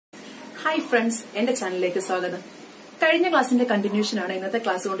Hi friends, എന്റെ ചാനലിലേക്ക് സ്വാഗതം. കഴിഞ്ഞ ക്ലാസിന്റെ കണ്ടിന്യൂഷൻ ആണ് ഇന്നത്തെ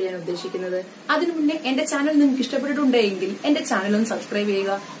ക്ലാസ് കൊണ്ട് ഞാൻ ഉദ്ദേശിക്കുന്നത്. അതിനു മുന്നേ എന്റെ ചാനൽ നിങ്ങൾക്ക് ഇഷ്ടപ്പെട്ടിട്ടുണ്ടെങ്കിൽ എന്റെ ചാനൽ ഒന്ന് സബ്സ്ക്രൈബ്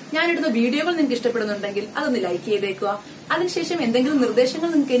ചെയ്യുക. ഞാനിടുന്ന വീഡിയോകൾ നിങ്ങൾക്ക് ഇഷ്ടപ്പെടുന്നുണ്ടെങ്കിൽ അതൊന്ന് ലൈക്ക് ചെയ്തേക്കുക. അതിനുശേഷം എന്തെങ്കിലും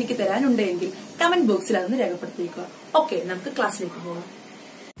നിർദ്ദേശങ്ങൾ നിങ്ങൾക്ക് എനിക്ക് തരാനുണ്ടെങ്കിൽ കമന്റ് ബോക്സിൽ അതൊന്ന് രേഖപ്പെടുത്തിയേക്കുക. ഓക്കെ, നമുക്ക് ക്ലാസ്സിലേക്ക് പോകാം.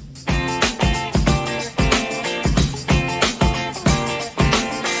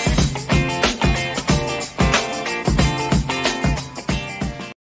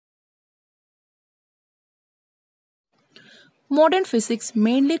 Modern physics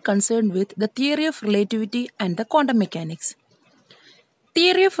mainly concerned with the theory of relativity and the quantum mechanics.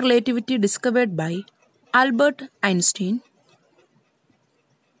 Theory of relativity discovered by Albert Einstein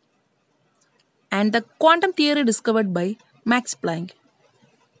and the quantum theory discovered by Max Planck.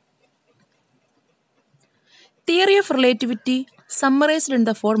 Theory of relativity summarized in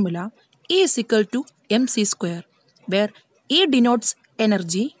the formula E is equal to mc square, where E denotes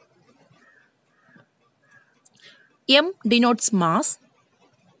energy, m denotes mass,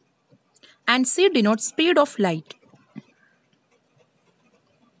 and c denotes speed of light.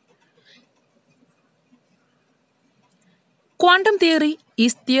 Quantum theory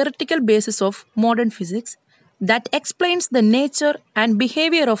is theoretical basis of modern physics that explains the nature and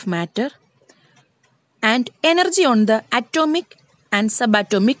behavior of matter and energy on the atomic and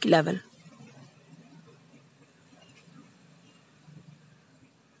subatomic level.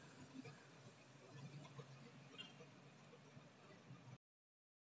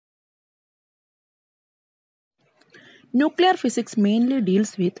 Nuclear physics mainly deals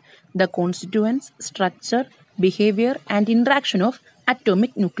with the constituents, structure, behavior, and interaction of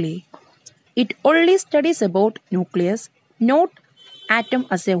atomic nuclei. It only studies about nucleus, not atom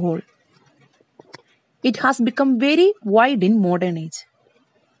as a whole. It has become very wide in modern age.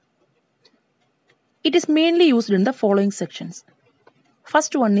 It is mainly used in the following sections.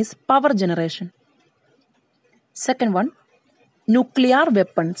 First one is power generation. Second one, nuclear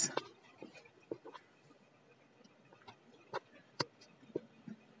weapons.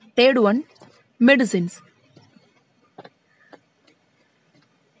 Third one, medicines.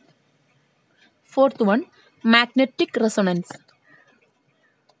 Fourth one, magnetic resonance.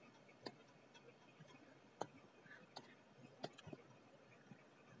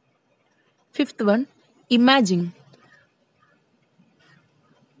 Fifth one, imaging.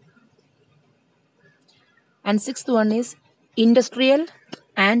 And sixth one is industrial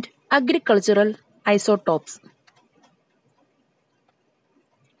and agricultural isotopes.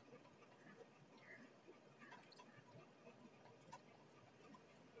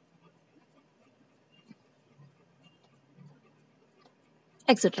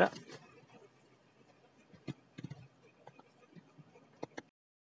 Etc.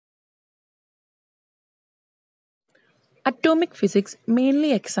 Atomic physics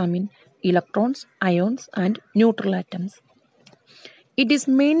mainly examines electrons, ions, and neutral atoms. It is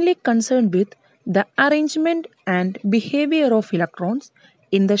mainly concerned with the arrangement and behavior of electrons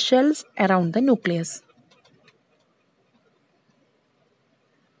in the shells around the nucleus.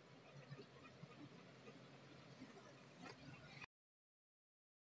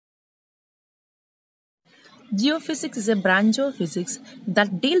 Geophysics is a branch of physics that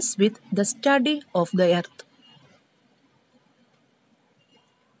deals with the study of the earth.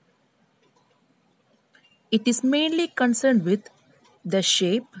 It is mainly concerned with the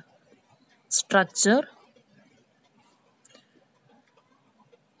shape, structure,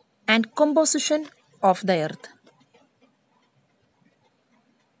 and composition of the earth.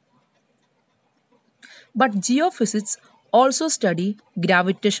 But geophysics also study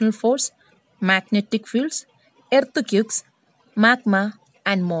gravitational force, magnetic fields, earthquakes, magma,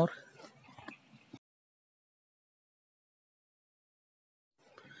 and more.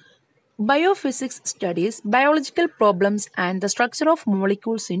 Biophysics studies biological problems and the structure of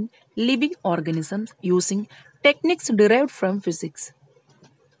molecules in living organisms using techniques derived from physics.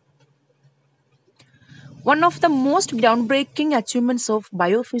 One of the most groundbreaking achievements of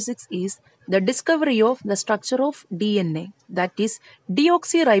biophysics is the discovery of the structure of DNA, that is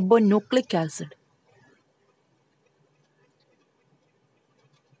deoxyribonucleic acid.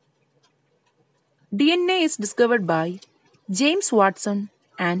 DNA is discovered by James Watson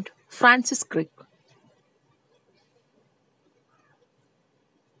and Francis Crick.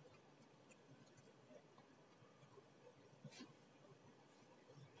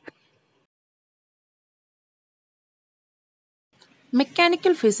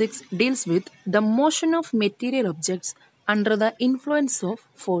 Mechanical physics deals with the motion of material objects under the influence of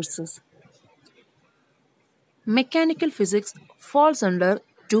forces. Mechanical physics falls under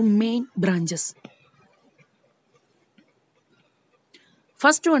two main branches.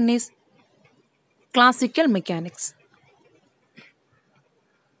 First one is classical mechanics.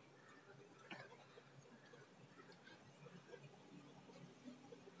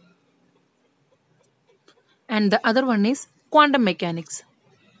 And the other one is quantum mechanics.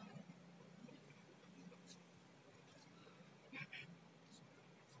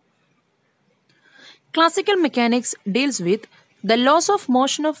 Classical mechanics deals with the laws of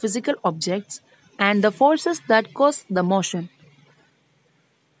motion of physical objects and the forces that cause the motion.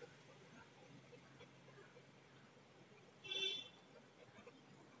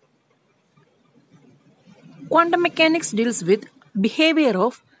 Quantum mechanics deals with behavior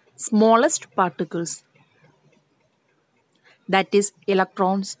of smallest particles, that is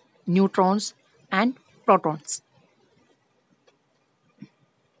electrons, neutrons and protons.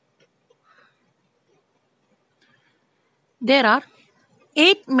 There are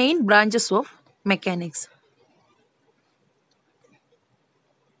 8 main branches of mechanics.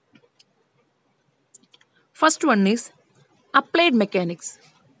 First one is applied mechanics.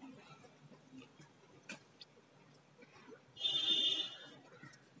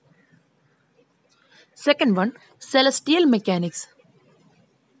 Second one, celestial mechanics.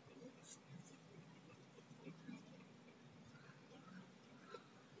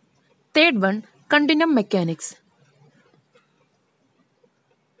 Third one, continuum mechanics.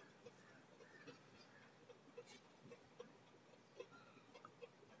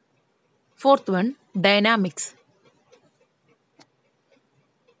 Fourth one, dynamics.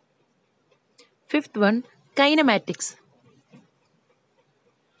 Fifth one, kinematics.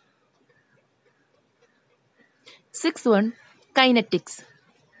 Sixth one, kinetics.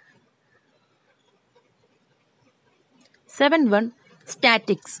 Seventh one,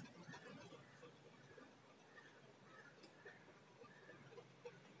 statics.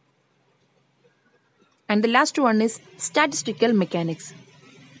 And the last one is statistical mechanics.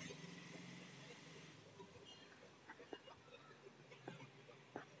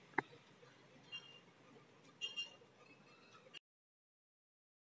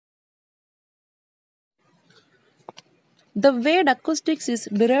 The word acoustics is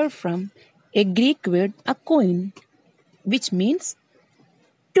derived from a Greek word akoin, which means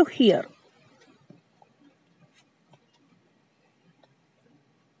to hear.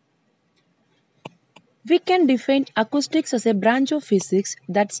 We can define acoustics as a branch of physics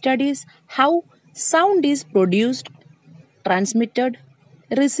that studies how sound is produced, transmitted,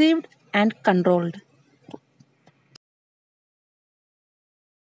 received, and controlled.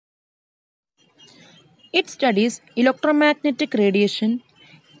 It studies electromagnetic radiation,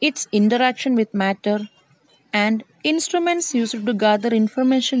 its interaction with matter, and instruments used to gather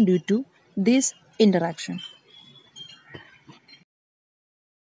information due to this interaction.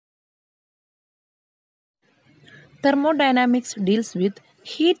 Thermodynamics deals with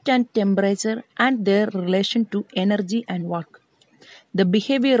heat and temperature and their relation to energy and work. The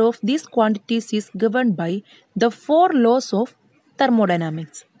behavior of these quantities is governed by the 4 laws of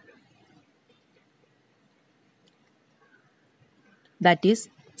thermodynamics. That is,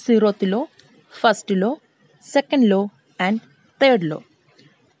 zeroth law, first law, second law, and third law.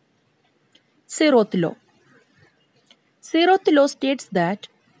 Zeroth law. Zeroth law states that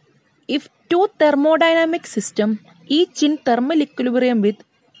if two thermodynamic systems each in thermal equilibrium with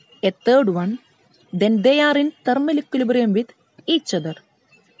a third one, then they are in thermal equilibrium with each other.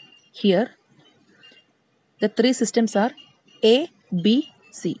 Here, the 3 systems are A, B,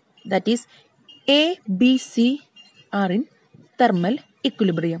 C. That is, A, B, C are in thermal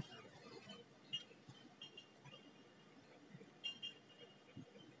equilibrium.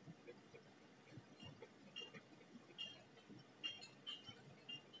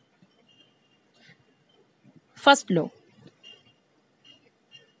 First law.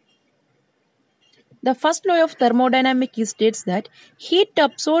 The first law of thermodynamics states that heat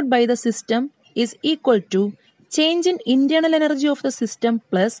absorbed by the system is equal to change in internal energy of the system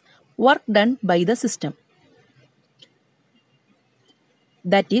plus work done by the system.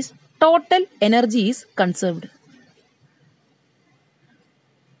 That is, total energy is conserved.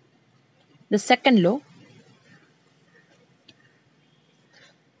 The second law,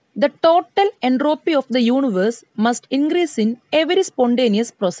 the total entropy of the universe must increase in every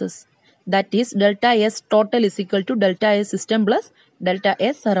spontaneous process. That is, delta S total is equal to delta S system plus delta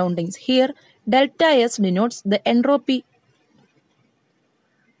S surroundings. Here, delta S denotes the entropy.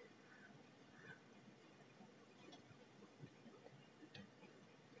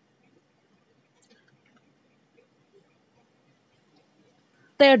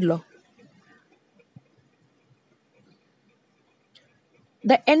 Third law.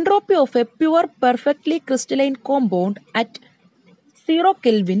 The entropy of a pure perfectly crystalline compound at 0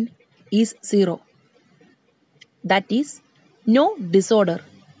 Kelvin is 0. that is, no disorder.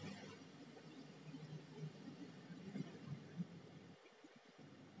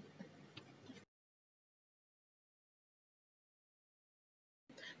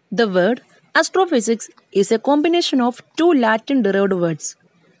 The word astrophysics is a combination of two Latin derived words,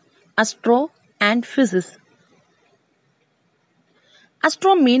 astro and physis.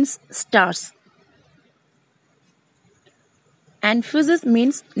 Astro means stars and physis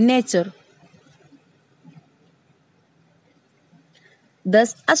means nature.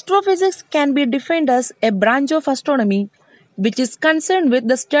 Thus, astrophysics can be defined as a branch of astronomy which is concerned with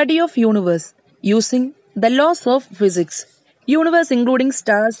the study of universe using the laws of physics. Universe including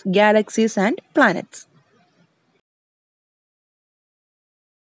stars, galaxies and planets.